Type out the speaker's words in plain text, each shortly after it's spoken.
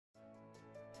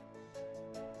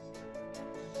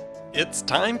It's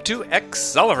time to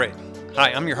accelerate.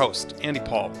 Hi, I'm your host, Andy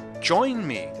Paul. Join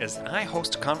me as I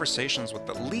host conversations with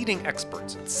the leading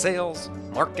experts in sales,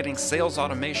 marketing, sales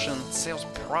automation, sales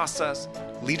process,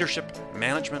 leadership,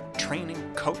 management, training,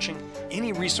 coaching,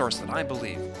 any resource that I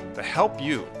believe to help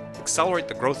you accelerate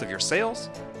the growth of your sales,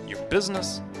 your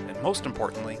business, and most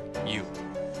importantly, you.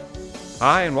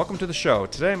 Hi, and welcome to the show.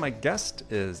 Today, my guest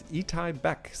is Itai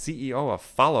Beck, CEO of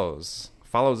Folloze.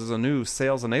 Folloze is a new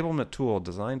sales enablement tool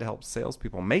designed to help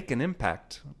salespeople make an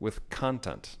impact with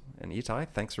content. And Itai,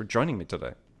 thanks for joining me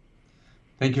today.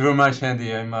 Thank you very much,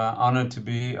 Andy. I'm honored to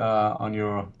be on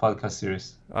your podcast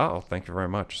series. Oh, thank you very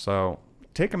much. So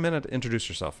take a minute to introduce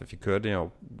yourself, if you could.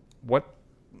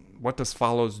 What does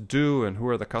Folloze do, and who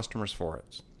are the customers for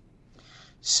it?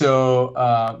 So,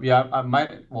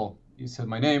 you said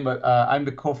my name, but I'm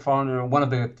the co-founder, one of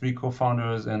the three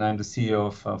co-founders, and I'm the CEO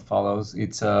of Folloze.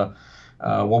 It's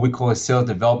what we call a sales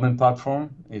development platform.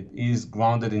 It is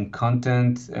grounded in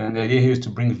content, and the idea here is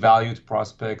to bring value to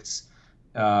prospects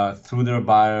through their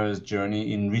buyer's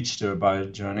journey, enrich their buyer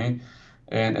journey,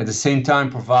 and at the same time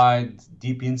provide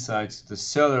deep insights to the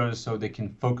sellers so they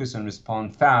can focus and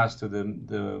respond fast to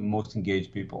the most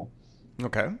engaged people.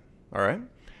 Okay. All right.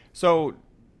 So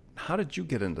how did you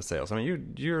get into sales? I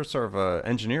mean, you're sort of an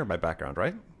engineer by background,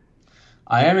 right?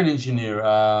 I am an engineer.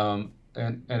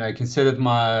 And I can say that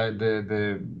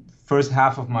the first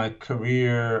half of my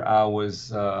career I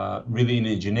was really in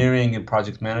engineering and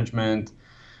project management,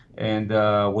 and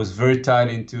was very tied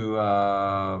into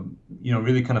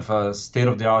really kind of a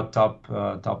state-of-the-art top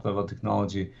level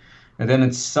technology. And then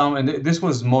this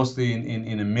was mostly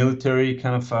in a military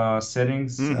kind of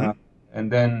settings. Mm-hmm.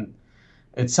 And then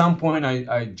at some point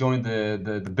I joined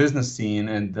the business scene,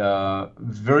 and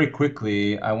very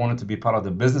quickly I wanted to be part of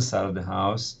the business side of the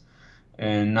house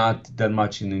and not that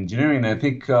much in engineering. And I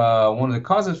think one of the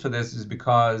causes for this is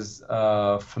because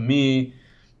for me,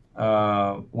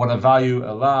 what I value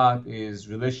a lot is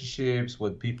relationships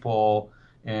with people,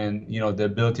 and the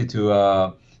ability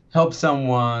to help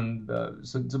someone.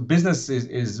 So business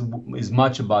is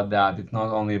much about that. It's not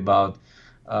only about,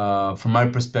 from my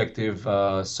perspective,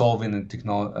 solving a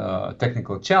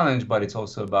technical challenge, but it's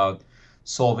also about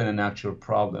solving an actual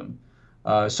problem.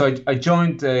 So I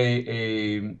joined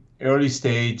a early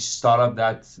stage startup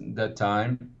that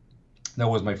time. That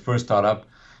was my first startup,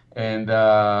 and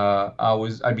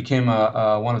I became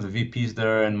one of the VPs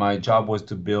there, and my job was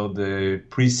to build the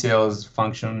pre-sales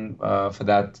function for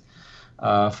that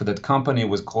company. It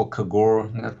was called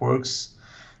Kagor Networks,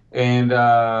 and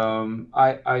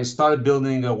I started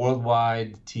building a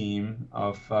worldwide team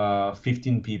of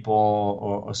 15 people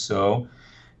or so,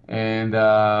 and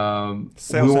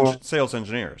Sales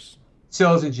engineers.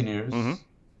 Sales engineers. Mm-hmm.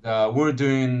 We're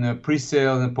doing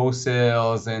pre-sales and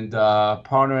post-sales and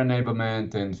partner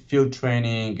enablement and field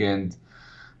training. And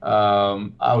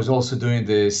I was also doing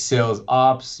the sales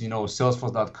ops.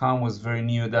 Salesforce.com was very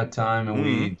new at that time, and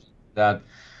we did that.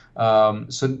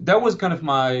 So that was kind of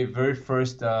my very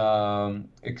first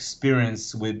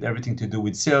experience with everything to do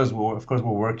with sales. Of course,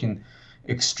 we're working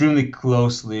extremely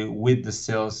closely with the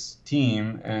sales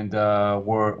team, and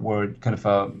we're kind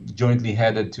of jointly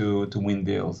headed to win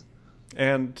deals.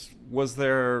 And was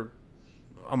there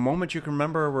a moment you can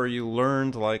remember where you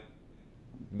learned like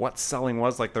what selling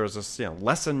was? Like there was this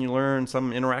lesson you learned,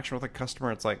 some interaction with a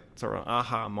customer. It's like sort of an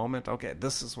aha moment. Okay,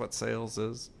 this is what sales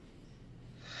is.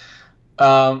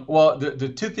 Well, the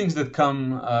two things that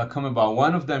come about.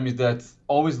 One of them is that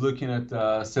always looking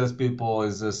at salespeople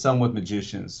as somewhat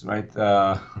magicians, right?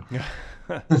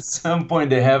 At some point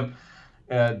they have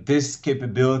this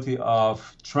capability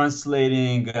of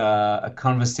translating a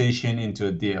conversation into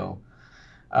a deal.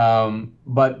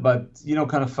 But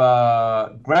kind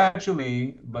of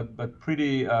gradually, but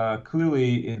pretty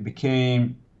clearly, it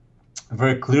became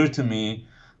very clear to me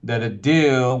that a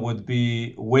deal would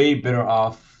be way better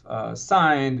off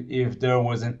signed if there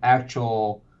was an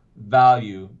actual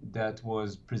value that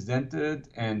was presented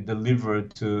and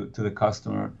delivered to the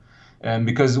customer. And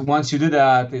because once you do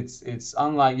that, it's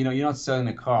unlike, you're not selling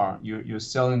a car. You're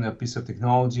selling a piece of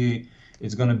technology.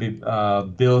 It's going to be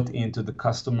built into the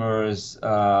customer's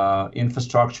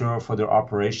infrastructure for their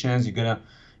operations.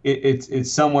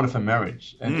 It's somewhat of a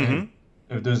marriage. And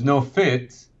if there's no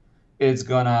fit, it's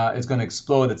gonna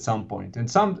explode at some point. And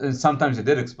sometimes it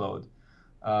did explode.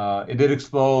 It did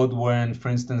explode when, for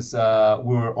instance,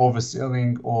 we were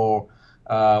overselling, or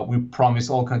we promised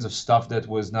all kinds of stuff that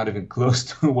was not even close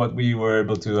to what we were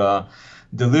able to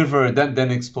deliver. That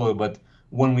then exploded. But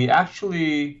when we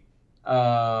actually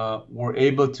were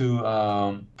able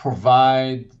to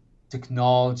provide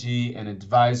technology and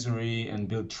advisory and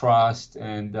build trust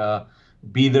and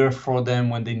be there for them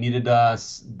when they needed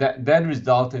us. That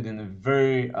resulted in a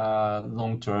very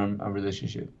long-term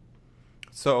relationship.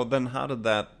 So then how did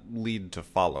that lead to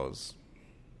follows?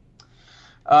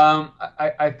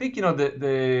 I think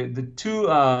the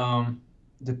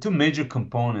two major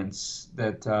components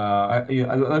that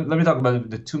let me talk about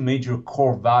the two major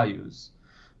core values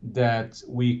that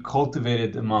we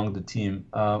cultivated among the team.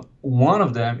 One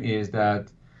of them is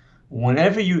that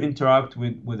whenever you interact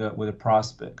with a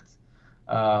prospect,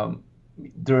 um,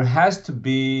 there has to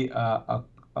be a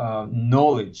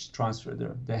knowledge transfer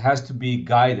there. There has to be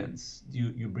guidance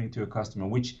you bring to your customer,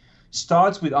 which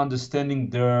starts with understanding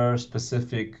their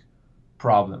specific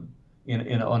problem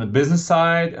on a business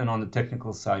side and on the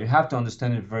technical side. You have to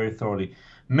understand it very thoroughly.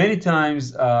 Many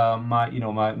times,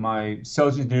 my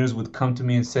sales engineers would come to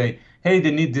me and say, "Hey,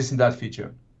 they need this and that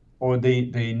feature, or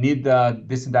they need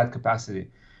this and that capacity,"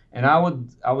 and I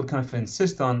would kind of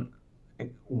insist on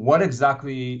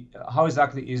how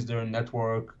exactly is their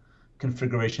network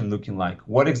configuration looking like?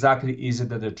 What exactly is it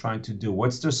that they're trying to do?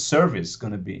 What's their service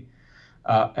going to be?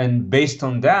 And based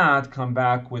on that, come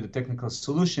back with a technical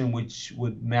solution which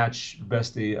would match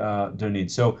best their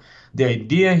needs. So the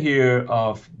idea here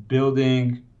of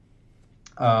building,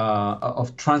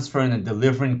 of transferring and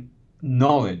delivering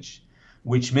knowledge,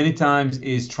 which many times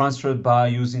is transferred by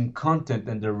using content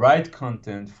and the right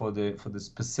content for the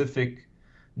specific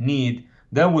need,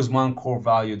 that was one core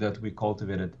value that we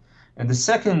cultivated. And the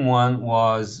second one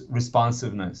was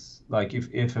responsiveness. Like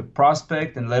if a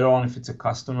prospect and later on if it's a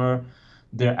customer,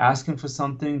 they're asking for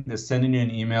something, they're sending you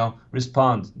an email,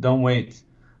 respond, don't wait.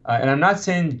 And I'm not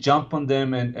saying jump on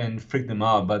them and freak them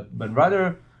out, but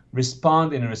rather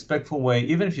respond in a respectful way.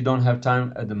 Even if you don't have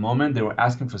time at the moment, they were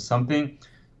asking for something,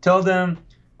 tell them,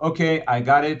 okay, I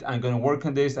got it, I'm going to work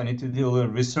on this, I need to do a little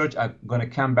research, I'm going to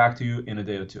come back to you in a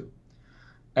day or two.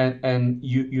 And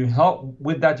you help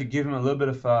with that, you give them a little bit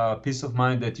of peace of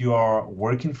mind that you are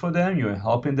working for them, you're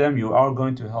helping them, you are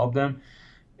going to help them.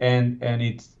 And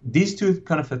it's these two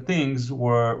kind of things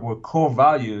were core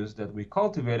values that we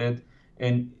cultivated,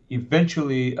 and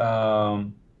eventually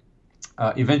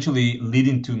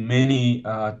leading to many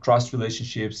trust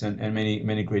relationships and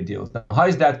many great deals. Now, how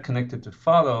is that connected to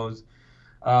follows?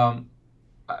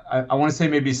 I want to say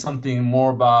maybe something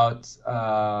more about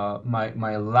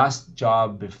my last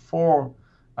job before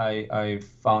I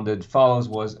founded Follows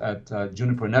was at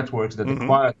Juniper Networks that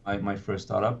acquired my first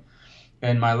startup.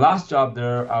 And my last job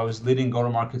there, I was leading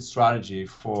go-to-market strategy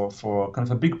for kind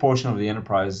of a big portion of the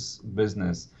enterprise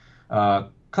business,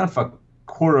 kind of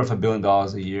 $250 million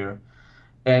a year.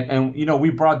 And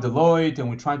we brought Deloitte and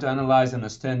we tried to analyze and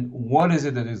understand what is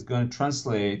it that is going to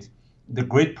translate the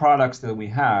great products that we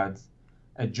had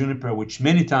at Juniper, which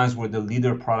many times were the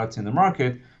leader products in the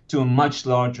market, to a much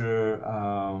larger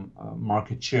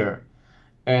market share.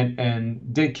 And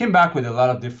they came back with a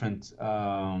lot of different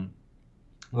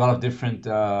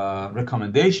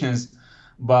recommendations,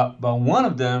 but one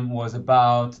of them was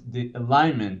about the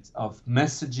alignment of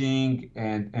messaging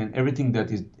and everything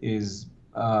that is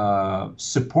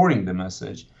supporting the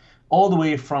message, all the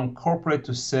way from corporate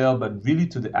to sale, but really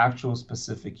to the actual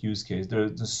specific use case.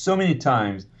 There's so many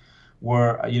times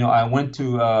where I went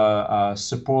to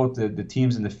support the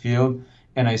teams in the field,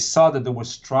 and I saw that they were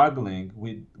struggling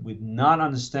with not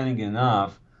understanding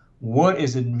enough what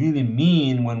does it really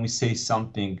mean when we say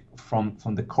something from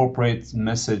the corporate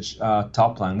message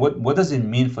top line. What does it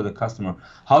mean for the customer?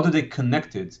 How do they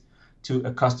connect it to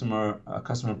a customer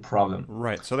problem?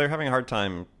 Right. So they're having a hard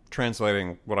time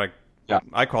translating what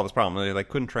I call this problem. They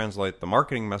couldn't translate the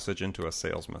marketing message into a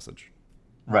sales message.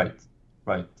 Right.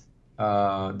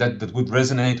 That would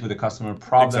resonate with the customer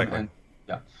problem. Exactly. And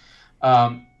yeah.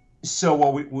 So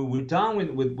what we've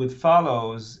done with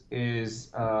Follows is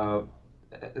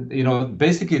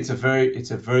basically it's a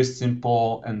very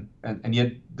simple and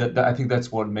yet that I think that's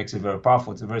what makes it very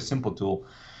powerful. It's a very simple tool,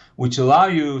 which allow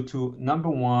you to, number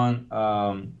one,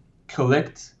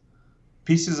 collect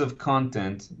pieces of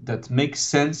content that make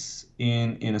sense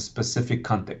in a specific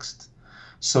context.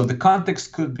 So the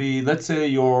context could be, let's say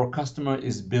your customer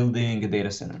is building a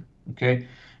data center, okay?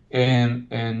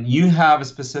 And you have a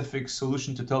specific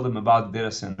solution to tell them about the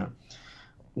data center.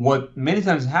 What many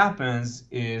times happens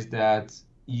is that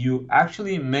you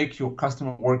actually make your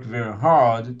customer work very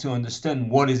hard to understand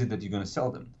what is it that you're going to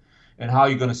sell them and how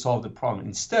you're going to solve the problem.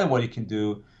 Instead, what you can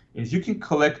do is you can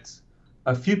collect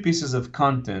a few pieces of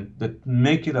content that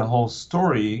make it a whole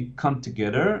story come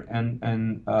together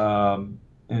and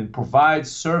provide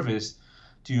service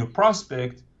to your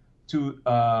prospect to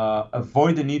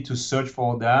avoid the need to search for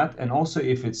all that. And also,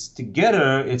 if it's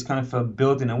together, it's kind of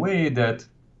built in a way that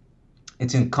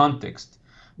it's in context.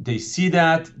 they see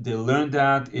that, they learn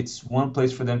that. It's one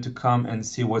place for them to come and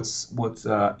see what's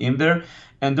in there.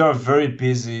 And they are very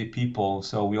busy people,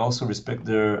 so we also respect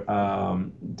their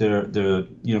kind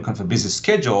of a busy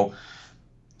schedule.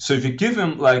 So if you give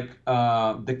them like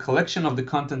the collection of the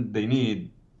content they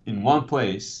need in one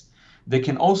place, they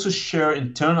can also share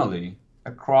internally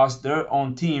across their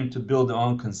own team to build their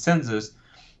own consensus.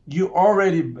 You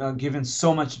already given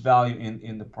so much value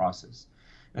in the process.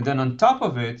 And then on top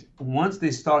of it, once they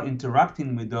start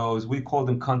interacting with those, we call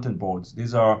them content boards.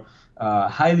 These are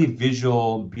highly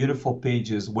visual, beautiful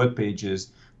pages, web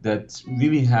pages that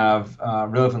really have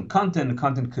relevant content. The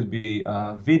content could be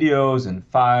videos and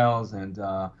files and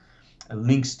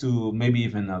links to maybe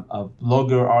even a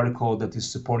blogger article that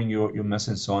is supporting your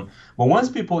message and so on. But once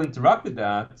people interact with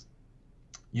that,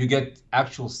 you get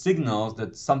actual signals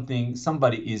that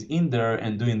somebody is in there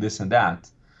and doing this and that.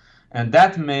 And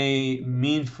that may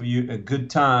mean for you a good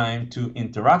time to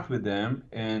interact with them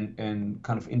and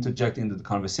kind of interject into the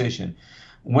conversation.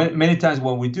 Many times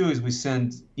what we do is we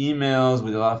send emails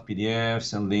with a lot of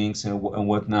PDFs and links and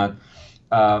whatnot.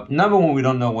 Number one, we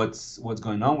don't know what's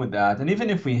going on with that. And even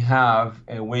if we have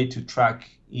a way to track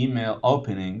email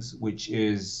openings, which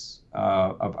is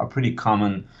a pretty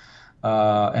common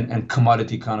and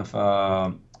commodity kind of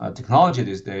technology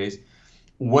these days,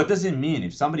 what does it mean?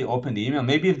 If somebody opened the email,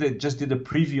 maybe if they just did a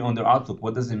preview on their Outlook,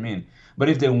 what does it mean? But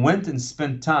if they went and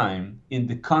spent time in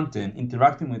the content,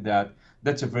 interacting with that,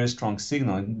 that's a very strong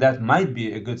signal. And that might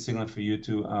be a good signal for you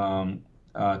to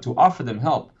offer them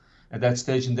help at that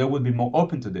stage, and they would be more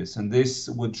open to this. And this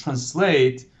would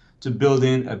translate to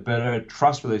building a better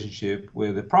trust relationship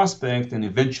with the prospect and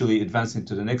eventually advancing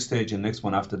to the next stage and next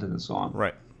one after that and so on.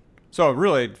 Right. So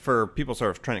really, for people sort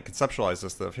of trying to conceptualize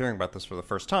this, of hearing about this for the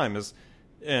first time is,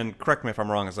 and correct me if I'm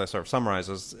wrong as I sort of summarize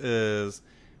this, is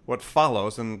what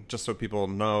follows, and just so people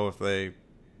know if they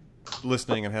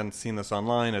listening and hadn't seen this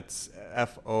online, it's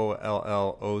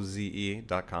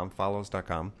FOLLOZE.com,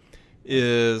 follows.com,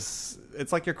 it's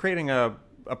like you're creating a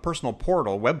personal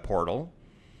portal, web portal,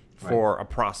 for a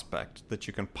prospect that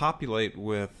you can populate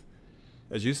with,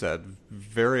 as you said,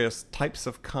 various types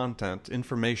of content,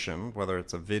 information, whether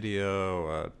it's a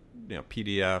video,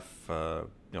 PDF,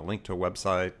 link to a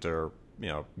website, or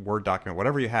Word document,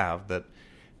 whatever you have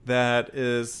that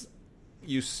is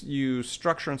you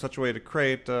structure in such a way to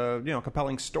create a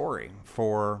compelling story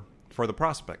for the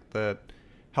prospect that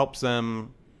helps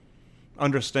them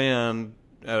understand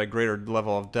at a greater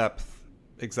level of depth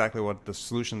exactly what the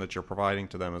solution that you're providing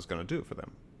to them is going to do for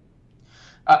them.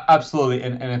 Absolutely,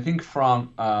 and I think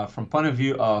from point of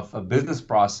view of a business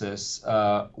process,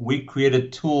 we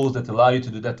created tools that allow you to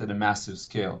do that at a massive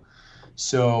scale.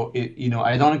 So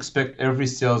I don't expect every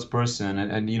salesperson,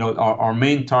 and our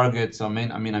main targets, our main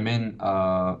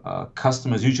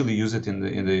customers usually use it in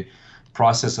the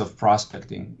process of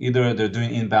prospecting. Either they're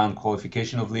doing inbound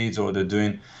qualification of leads or they're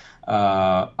doing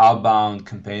outbound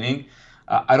campaigning.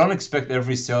 I don't expect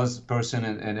every salesperson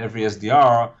and every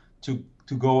SDR to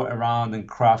go around and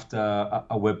craft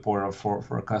a web portal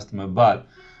for a customer, but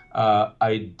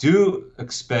I do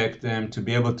expect them to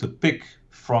be able to pick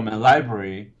from a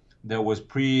library that was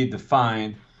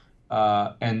predefined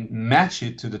and match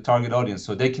it to the target audience.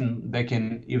 So they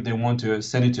can, if they want to,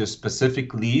 send it to a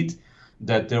specific lead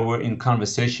that they were in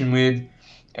conversation with,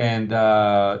 and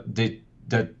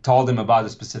that told them about a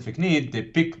specific need. They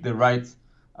pick the right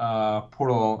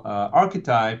portal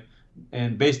archetype,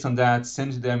 and based on that,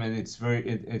 send it to them, and it's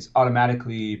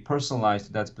automatically personalized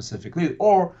to that specific lead.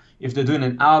 Or if they're doing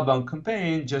an outbound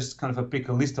campaign, just kind of pick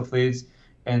a list of leads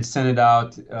and send it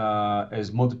out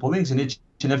as multiple links, and each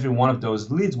and every one of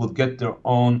those leads will get their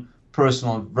own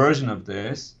personal version of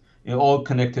this. It all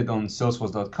connected on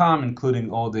Salesforce.com,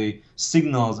 including all the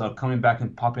signals are coming back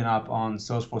and popping up on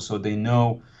Salesforce, so they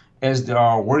know as they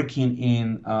are working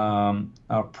in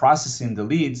processing the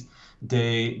leads,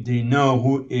 they know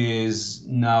who is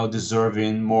now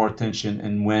deserving more attention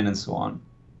and when and so on.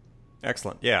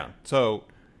 Excellent. Yeah. So,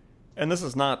 and this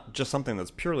is not just something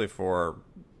that's purely for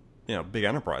big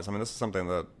enterprise. I mean, this is something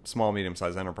that small,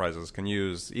 medium-sized enterprises can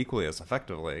use equally as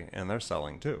effectively, and they're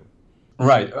selling too.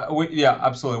 Right. Yeah,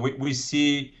 absolutely. We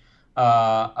see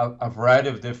a variety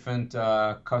of different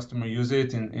customer use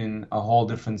it in a whole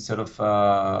different set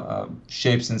of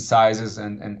shapes and sizes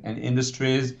and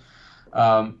industries.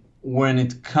 When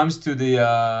it comes to the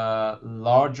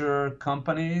larger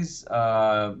companies,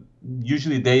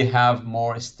 usually they have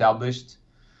more established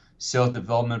sales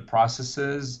development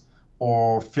processes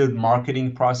or field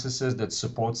marketing processes that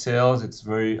support sales. It's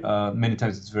very many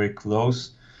times it's very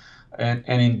close, and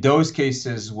in those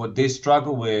cases, what they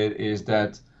struggle with is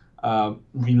that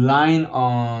relying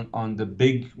on the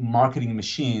big marketing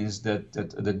machines that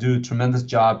do a tremendous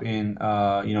job in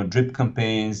drip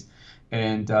campaigns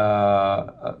and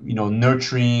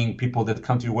nurturing people that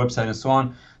come to your website and so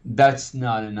on, that's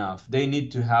not enough. They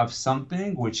need to have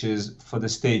something which is for the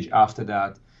stage after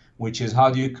that, which is how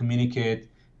do you communicate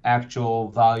actual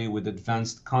value with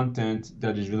advanced content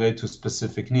that is related to a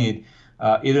specific need,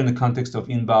 either in the context of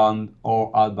inbound or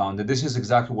outbound. And this is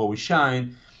exactly where we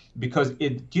shine, because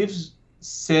it gives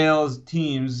sales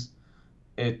teams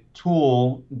a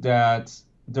tool that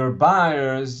their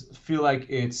buyers feel like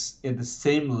it's at the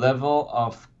same level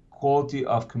of quality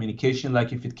of communication,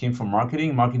 like if it came from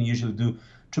marketing. Marketing usually do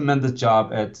tremendous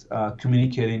job at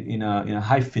communicating in a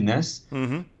high finesse.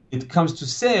 Mm-hmm. It comes to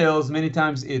sales, many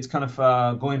times it's kind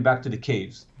of going back to the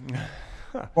caves.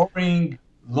 Boring,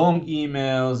 long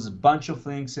emails, bunch of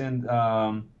links and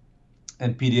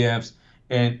PDFs,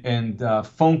 and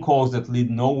phone calls that lead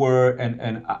nowhere.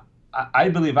 And I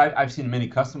believe I've seen many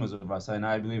customers of us, and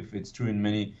I believe it's true in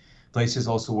many places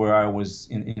also where I was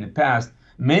in the past.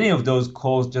 Many of those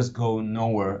calls just go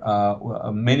nowhere.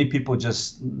 Many people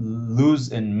just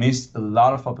lose and miss a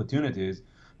lot of opportunities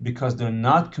because they're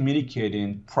not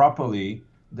communicating properly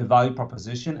the value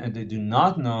proposition, and they do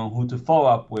not know who to follow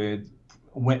up with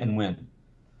when.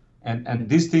 And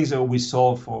these things that we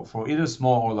solve for either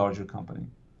small or larger company.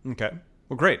 Okay.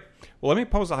 Well, great. Well, let me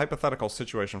pose a hypothetical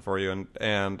situation for you,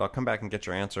 and I'll come back and get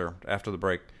your answer after the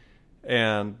break.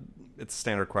 And it's a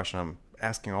standard question I'm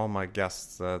asking all my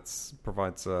guests that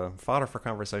provides fodder for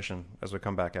conversation as we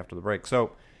come back after the break.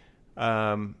 So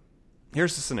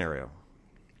here's the scenario.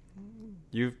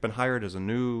 You've been hired as a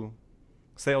new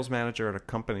sales manager at a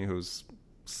company whose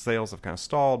sales have kind of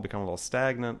stalled, become a little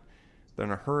stagnant. They're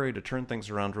in a hurry to turn things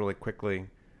around really quickly.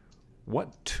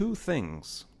 What two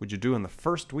things would you do in the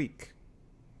first week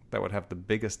that would have the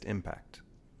biggest impact?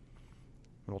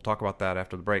 And we'll talk about that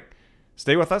after the break.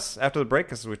 Stay with us after the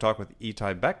break as we talk with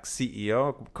Itai Beck,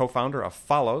 CEO, co-founder of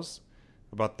Folloze,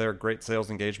 about their great sales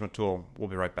engagement tool. We'll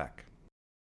be right back.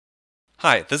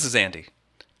 Hi, this is Andy.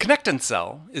 Connect and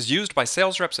Sell is used by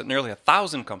sales reps at nearly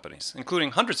 1,000 companies, including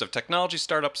hundreds of technology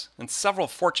startups and several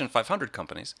Fortune 500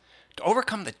 companies, to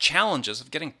overcome the challenges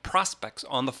of getting prospects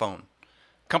on the phone.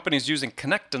 Companies using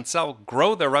Connect and Sell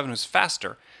grow their revenues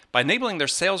faster by enabling their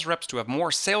sales reps to have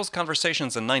more sales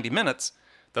conversations in 90 minutes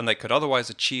than they could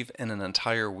otherwise achieve in an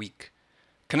entire week.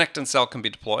 Connect and Sell can be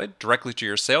deployed directly to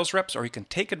your sales reps, or you can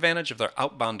take advantage of their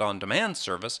outbound on-demand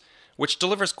service, which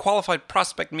delivers qualified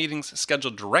prospect meetings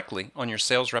scheduled directly on your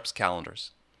sales reps'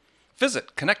 calendars.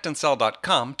 Visit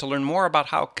connectandsell.com to learn more about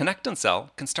how Connect and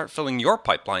Sell can start filling your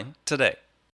pipeline today.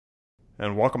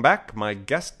 And welcome back. My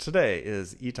guest today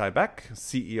is Itai Beck,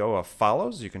 CEO of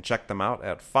Folloze. You can check them out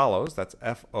at Folloze, that's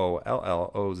FOLLOZE.com.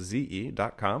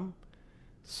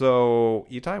 So,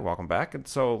 Itai, welcome back. And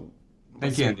so,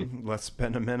 Thank you, Andy. Let's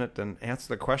spend a minute and answer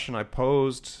the question I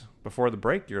posed before the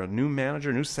break. You're a new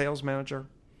manager, new sales manager.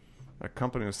 A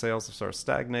company with sales have sort of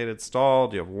stagnated,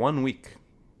 stalled. You have 1 week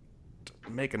to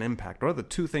make an impact. What are the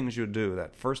two things you'd do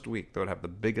that first week that would have the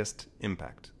biggest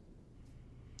impact?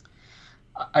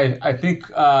 I think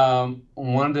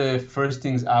one of the first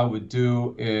things I would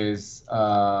do is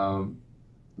learn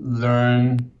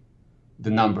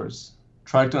the numbers.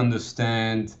 Try to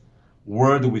understand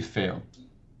where do we fail,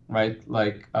 right?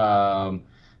 Like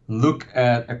look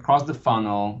at across the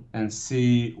funnel and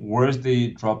see where's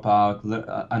the dropout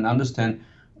and understand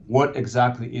what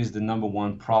exactly is the number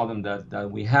one problem that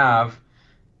we have,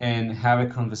 and have a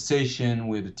conversation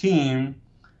with the team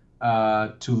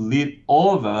to lead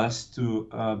all of us to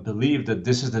believe that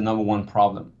this is the number one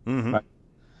problem. Mm-hmm.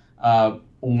 Right?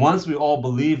 Once we all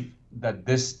believe that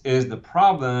this is the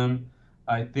problem,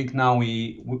 I think now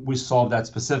we solve that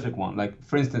specific one. Like,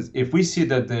 for instance, if we see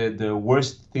that the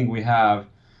worst thing we have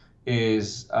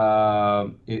is a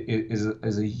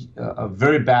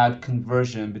very bad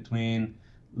conversion between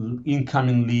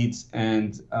incoming leads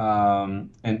and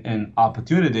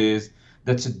opportunities,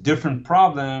 that's a different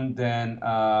problem than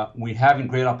we having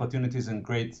great opportunities and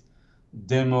great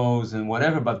demos and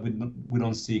whatever, but we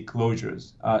don't see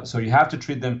closures. So you have to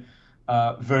treat them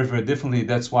very, very differently.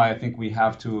 That's why I think we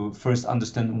have to first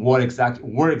understand where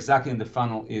exactly in the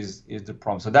funnel is the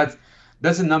problem. So that's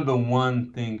the number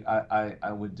one thing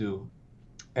I would do,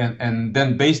 and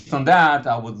then based on that,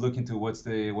 I would look into what's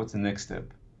the next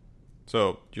step.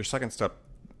 So your second step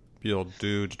you'll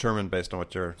determine based on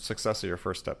what your success of your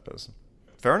first step is.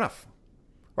 Fair enough.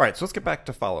 All right, so let's get back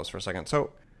to Folloze for a second.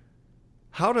 So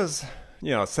how does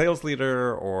a sales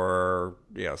leader or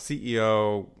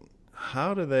CEO,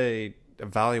 how do they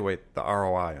evaluate the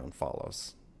ROI on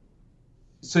Folloze?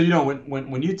 So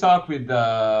when you talk with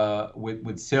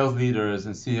sales leaders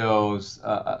and CEOs,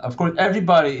 of course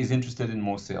everybody is interested in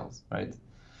more sales, right?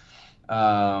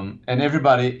 And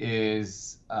everybody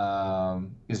is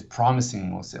promising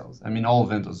more sales. I mean, all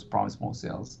vendors promise more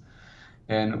sales,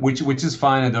 and which is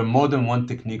fine. And there are more than one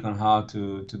technique on how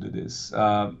to do this.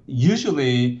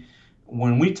 Usually,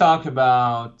 when we talk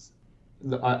about,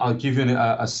 I'll give you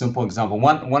a simple example.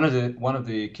 One of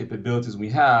the capabilities we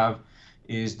have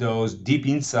is those deep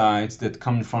insights that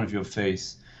come in front of your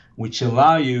face, which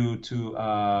allow you to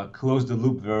close the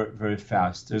loop very very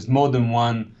fast. There's more than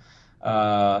one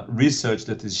research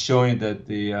that is showing that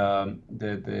the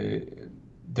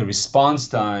response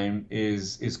time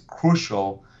is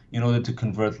crucial in order to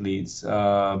convert leads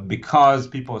because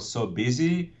people are so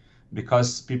busy,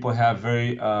 because people have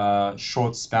very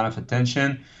short span of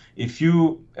attention. If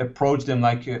you approach them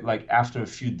like after a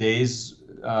few days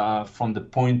from the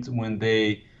point when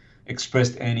they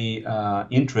expressed any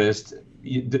interest,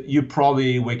 you're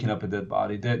probably waking up a dead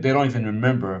body. They don't even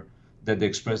remember that they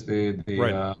expressed the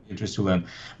Right. interest to learn.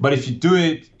 But if you do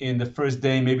it in the first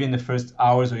day, maybe in the first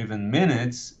hours or even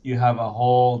minutes, you have a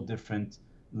whole different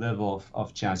level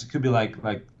of chance. It could be like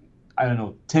I don't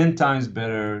know, 10 times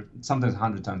better, sometimes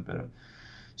 100 times better.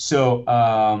 So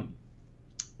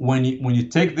when you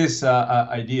take this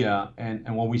idea,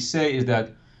 and what we say is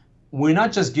that we're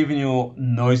not just giving you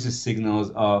noisy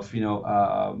signals of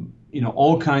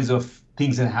all kinds of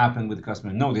things that happen with the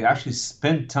customer. No, they actually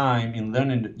spend time in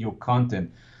learning your content.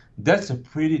 That's a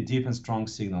pretty deep and strong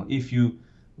signal. If you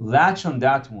latch on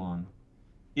that one,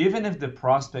 even if the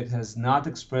prospect has not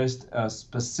expressed a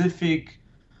specific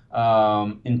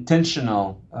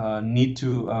intentional need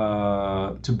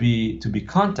to be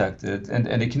contacted,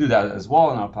 and they can do that as well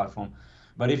on our platform.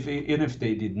 But even if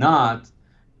they did not,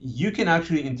 you can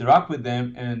actually interact with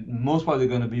them, and most probably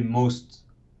they're going to be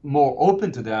more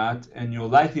open to that, and your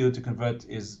likelihood to convert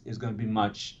is going to be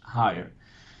much higher.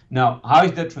 Now, how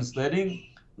is that translating?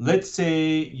 Let's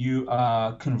say you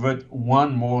convert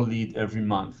one more lead every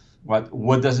month.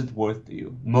 What does it worth to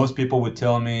you? Most people would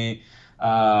tell me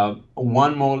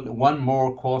one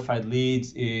more qualified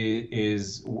leads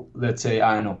is let's say,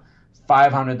 I don't know,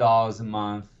 $500 a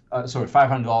month. Sorry,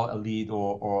 $500 a lead,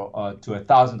 or to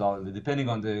 $1,000 lead, depending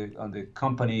on the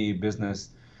company, business,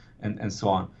 and so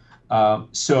on.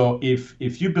 So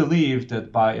if you believe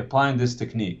that by applying this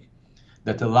technique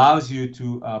that allows you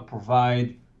to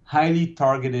provide highly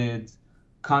targeted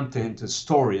content, a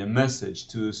story, a message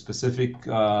to specific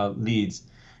leads,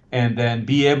 and then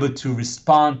be able to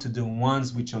respond to the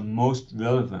ones which are most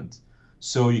relevant,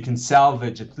 so you can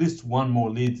salvage at least one more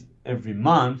lead every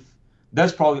month,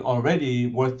 that's probably already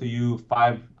worth to you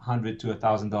 $500 to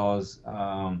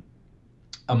 $1,000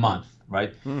 a month,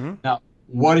 right? Mm-hmm. Now,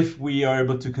 what if we are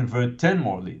able to convert 10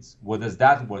 more leads? What does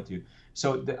that worth you?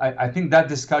 So I think that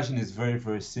discussion is very,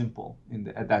 very simple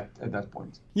at that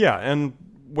point. Yeah, and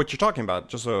what you're talking about,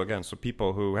 just so again, so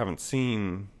people who haven't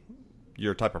seen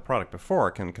your type of product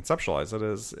before can conceptualize it,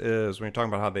 is when you're talking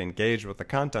about how they engage with the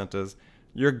content, is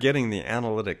you're getting the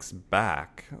analytics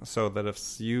back, so that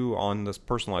if you, on this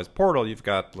personalized portal, you've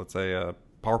got, let's say, a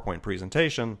PowerPoint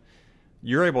presentation,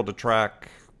 you're able to track,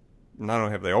 not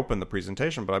only have they opened the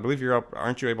presentation, but I believe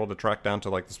aren't you able to track down to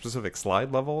like the specific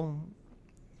slide level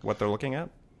what they're looking at?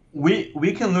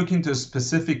 We can look into a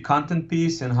specific content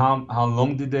piece and how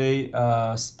long did they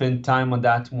spend time on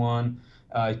that one.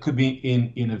 It could be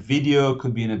in a video,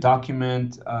 could be in a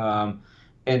document,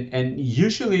 and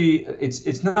usually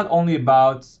it's not only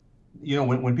about,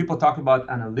 when people talk about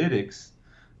analytics,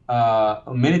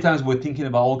 many times we're thinking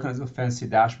about all kinds of fancy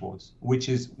dashboards, which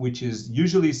is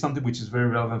usually something which is very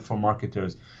relevant for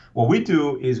marketers. What we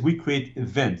do is we create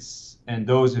events, and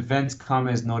those events come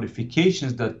as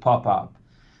notifications that pop up.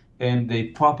 And they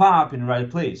pop up in the right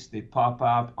place. They pop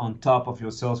up on top of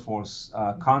your Salesforce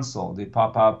console. They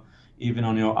pop up even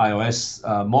on your iOS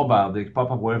mobile. They pop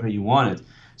up wherever you want it.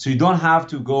 So you don't have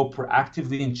to go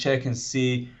proactively and check and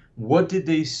see what did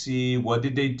they see, what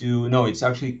did they do. No, it's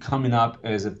actually coming up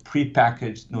as a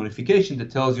prepackaged notification that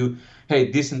tells you,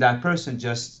 hey, this and that person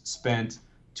just spent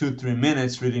 2-3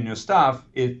 minutes reading your stuff.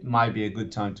 It might be a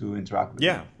good time to interact with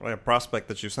them. Like a prospect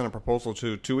that you sent a proposal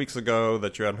to 2 weeks ago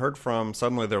that you hadn't heard from,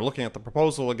 suddenly they're looking at the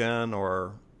proposal again,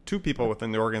 or two people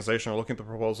within the organization are looking at the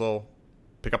proposal,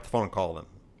 pick up the phone and call them.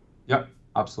 Yep,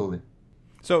 absolutely.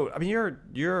 So, I mean,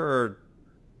 you're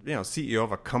CEO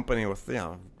of a company with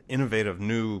innovative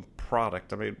new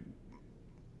product. I mean,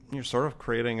 you're sort of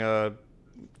creating a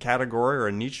category or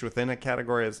a niche within a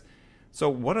category. So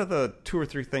what are the 2 or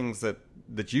 3 things that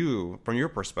you, from your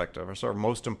perspective, are sort of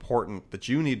most important that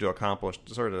you need to accomplish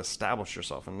to sort of establish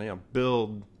yourself and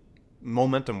build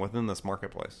momentum within this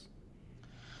marketplace?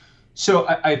 So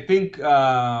I think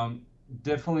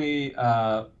definitely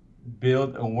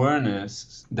build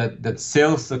awareness that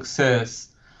sales success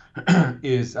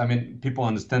is, I mean, people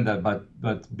understand that,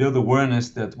 but build awareness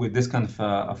that with this kind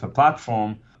of a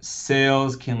platform,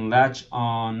 sales can latch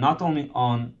on not only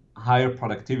on higher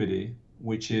productivity,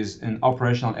 which is an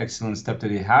operational excellence step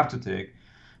that you have to take,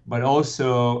 but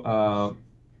also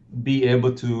be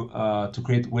able to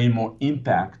create way more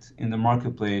impact in the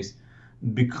marketplace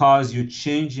because you're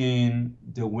changing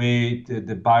the way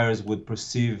the buyers would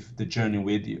perceive the journey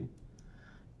with you.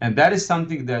 And that is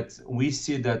something that we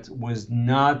see that was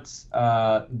not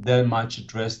that much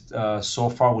addressed so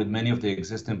far with many of the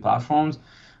existing platforms.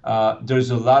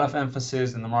 There's a lot of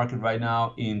emphasis in the market right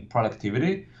now in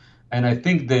productivity. And I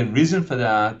think the reason for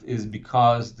that is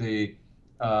because the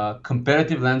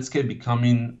competitive landscape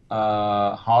becoming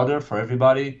harder for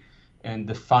everybody, and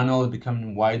the funnel is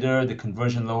becoming wider, the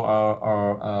conversion low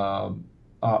are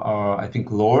I think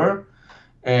lower,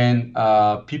 and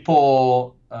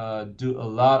people do a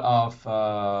lot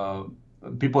of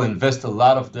people invest a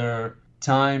lot of their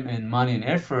time and money and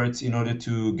efforts in order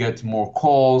to get more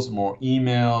calls, more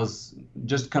emails,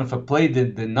 just kind of play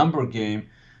the number game,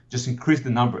 just increase the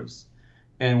numbers.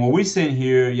 And what we're saying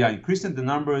here, yeah, increasing the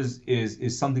numbers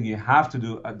is something you have to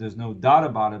do. There's no doubt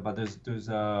about it, but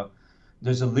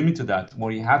there's a limit to that.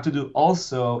 What you have to do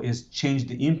also is change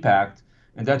the impact,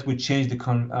 and that would change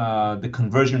the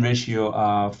conversion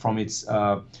ratio from its.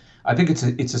 I think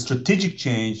it's a strategic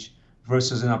change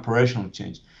versus an operational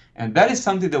change, and that is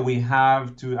something that we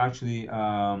have to actually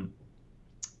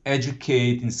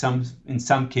educate in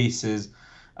some cases.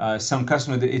 Some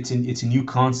customers, it's a new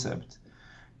concept.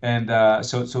 And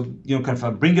so you know, kind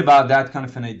of bring about that kind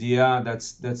of an idea.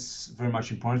 That's very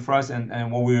much important for us.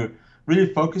 And what we're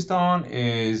really focused on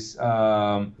is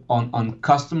on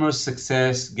customer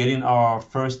success, getting our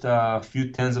first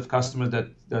few tens of customers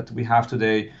that we have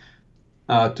today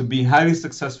to be highly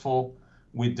successful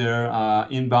with their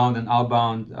inbound and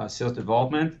outbound sales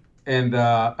development,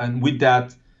 and with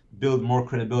that, build more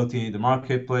credibility in the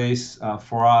marketplace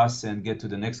for us and get to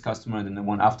the next customer and then the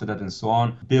one after that and so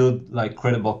on. Build like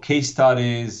credible case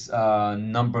studies,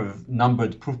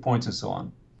 numbered proof points and so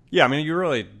on. Yeah, I mean, you're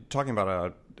really talking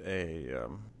about a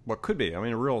what could be, I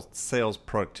mean, a real sales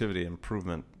productivity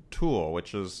improvement tool,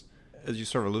 which is, as you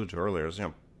sort of alluded to earlier, is, you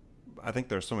know, I think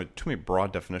there's too many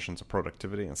broad definitions of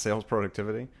productivity and sales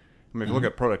productivity. I mean, if you look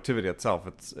at productivity itself,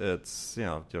 it's you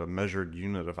know, a measured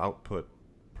unit of output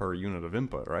per unit of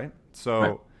input, right?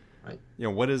 So, right. You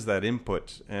know, what is that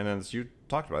input? And as you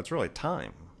talked about, it's really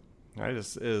time, right?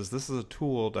 This is a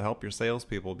tool to help your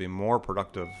salespeople be more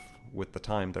productive with the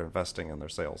time they're investing in their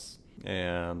sales,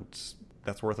 and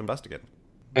that's worth investigating.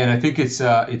 And I think it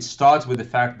starts with the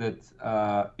fact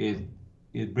that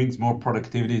it brings more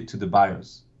productivity to the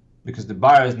buyers, because the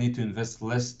buyers need to invest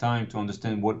less time to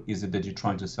understand what is it that you're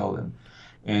trying to sell them,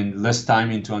 and less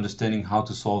time into understanding how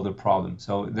to solve the problem.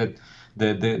 So that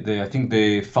I think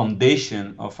the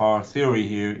foundation of our theory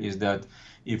here is that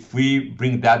if we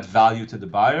bring that value to the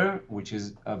buyer, which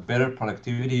is a better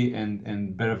productivity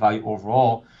and better value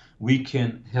overall, we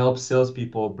can help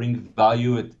salespeople bring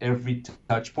value at every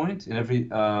touch point, in every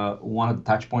one of the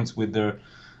touch points with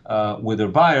their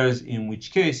buyers, in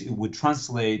which case it would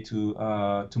translate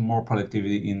to more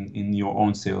productivity in your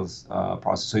own sales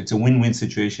process. So it's a win-win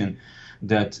situation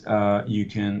that you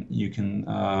can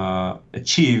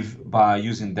achieve by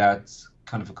using that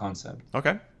kind of a concept.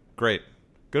 Okay, great.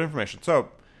 Good information. So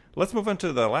let's move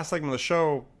into the last segment of the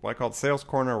show, what I call Sales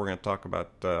Corner. We're going to talk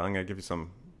about, I'm going to give you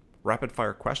some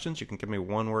rapid-fire questions. You can give me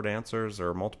one-word answers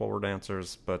or multiple-word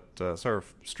answers, but sort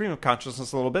of stream of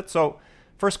consciousness a little bit. So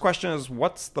first question is,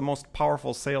 what's the most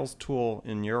powerful sales tool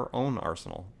in your own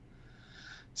arsenal?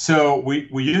 So we're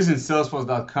using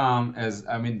Salesforce.com as,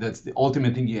 I mean, that's the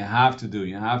ultimate thing you have to do.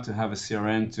 You have to have a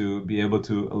CRM to be able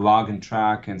to log and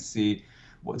track and see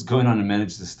what's going on and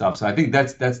manage the stuff. So I think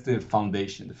that's the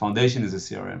foundation. The foundation is a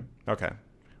CRM. Okay.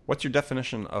 What's your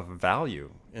definition of value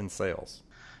in sales?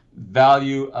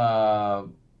 Value.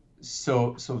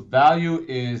 So value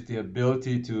is the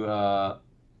ability to,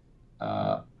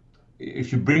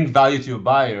 if you bring value to your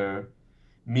buyer,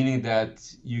 meaning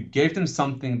that you gave them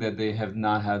something that they have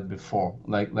not had before,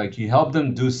 like you help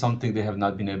them do something they have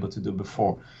not been able to do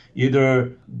before.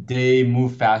 Either they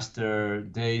move faster,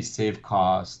 they save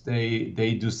costs,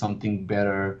 they do something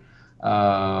better.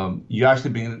 You actually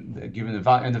being given the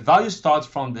value, and the value starts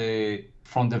from the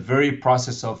very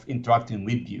process of interacting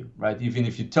with you, right? Even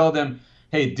if you tell them,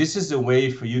 hey, this is a way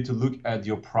for you to look at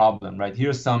your problem, right?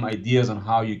 Here's some ideas on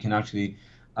how you can actually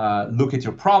look at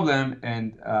your problem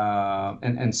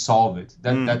and solve it.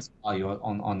 That's value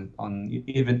on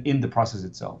even in the process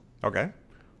itself. Okay.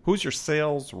 Who's your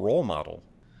sales role model?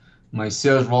 My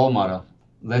sales role model.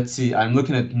 Let's see. I'm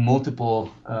looking at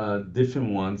multiple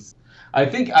different ones. I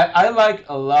think I like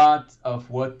a lot of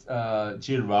what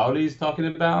Jill Rowley is talking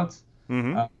about.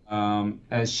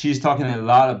 As she's talking a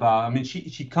lot about, I mean,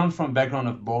 she comes from a background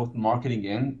of both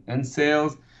marketing and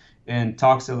sales, and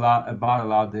talks a lot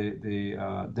about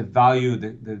the value,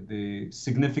 the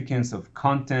significance of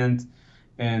content,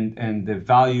 and the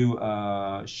value.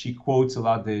 She quotes a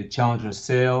lot the Challenger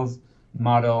sales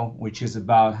model, which is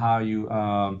about how you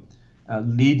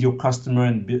lead your customer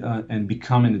and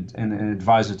become an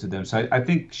advisor to them. So I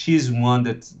think she's one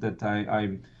that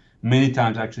I many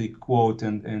times actually quote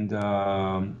and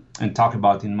talk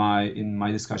about in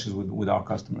my discussions with our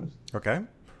customers. Okay.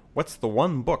 What's the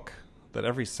one book that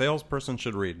every salesperson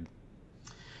should read?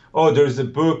 Oh, there's a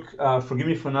book. Forgive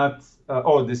me for not.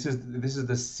 This is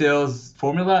the sales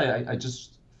formula. I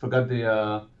just forgot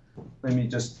the. Let me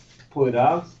just pull it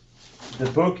out. The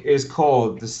book is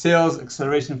called The Sales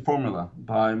Acceleration Formula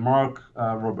by Mark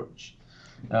Roberts,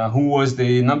 who was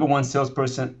the #1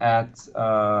 salesperson at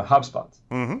HubSpot.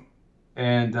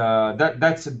 And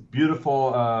that's a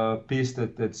beautiful piece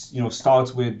that's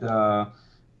starts with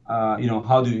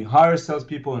how do you hire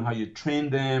salespeople and how you train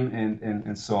them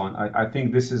and so on. I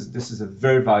think this is a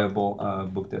very valuable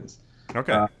book. That's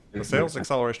okay. The Sales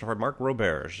Acceleration by Mark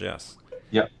Roberts. Yes.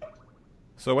 Yeah.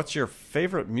 So what's your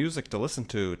favorite music to listen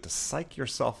to psych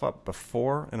yourself up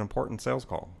before an important sales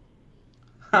call?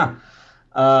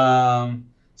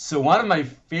 So one of my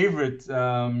favorite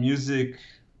music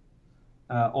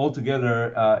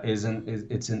altogether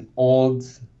it's an old.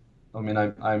 I mean,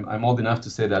 I'm old enough to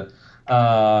say that.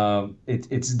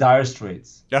 It's Dire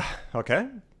Straits. Yeah. Okay.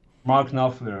 Mark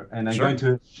Knopfler, and I'm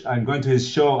going to his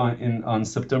show on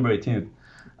September 18th.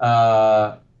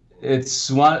 It's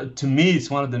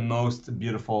one of the most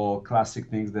beautiful classic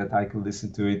things that I could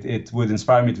listen to. It would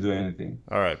inspire me to do anything.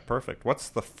 All right, perfect. What's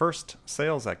the first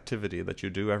sales activity that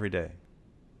you do every day?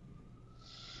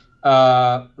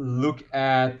 Look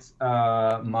at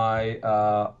my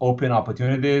open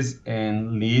opportunities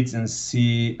and leads and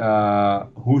see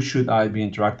who should I be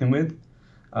interacting with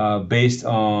based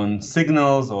on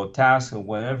signals or tasks or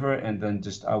whatever, and then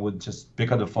I would just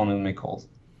pick up the phone and make calls.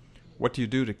 What do you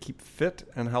do to keep fit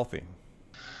and healthy?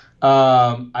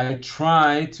 I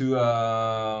try to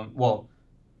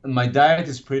my diet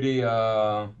is pretty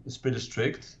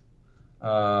strict.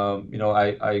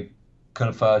 I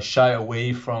kind of shy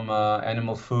away from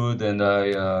animal food, and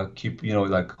I keep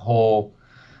like whole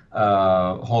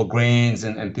grains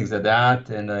and things like that,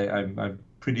 and I'm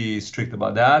pretty strict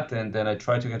about that. And then I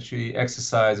try to actually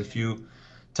exercise a few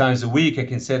times a week. I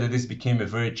can say that this became a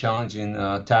very challenging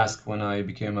task when I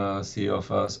became a CEO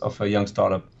of a young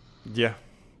startup. Yeah.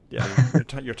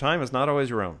 Your time is not always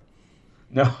your own.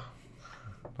 No.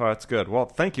 Oh, that's good. Well,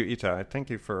 thank you, Itai. Thank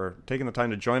you for taking the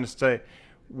time to join us today.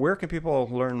 Where can people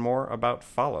learn more about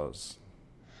Follows?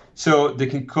 So they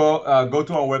can go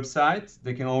to our website.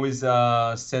 They can always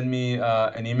send me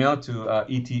an email to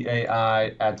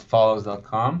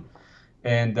etai@follows.com.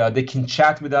 And they can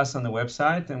chat with us on the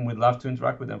website, and we'd love to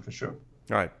interact with them for sure.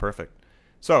 All right, perfect.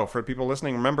 So for people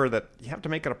listening, remember that you have to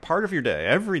make it a part of your day,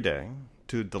 every day,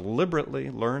 to deliberately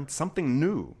learn something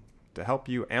new to help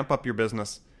you amp up your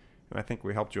business. And I think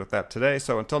we helped you with that today.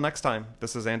 So until next time,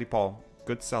 this is Andy Paul.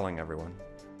 Good selling, everyone.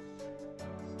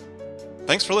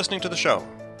 Thanks for listening to the show.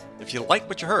 If you like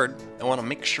what you heard and want to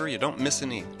make sure you don't miss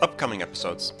any upcoming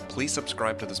episodes, please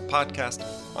subscribe to this podcast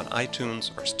on iTunes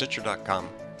or Stitcher.com.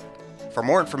 For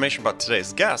more information about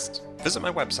today's guest, visit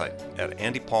my website at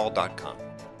andypaul.com.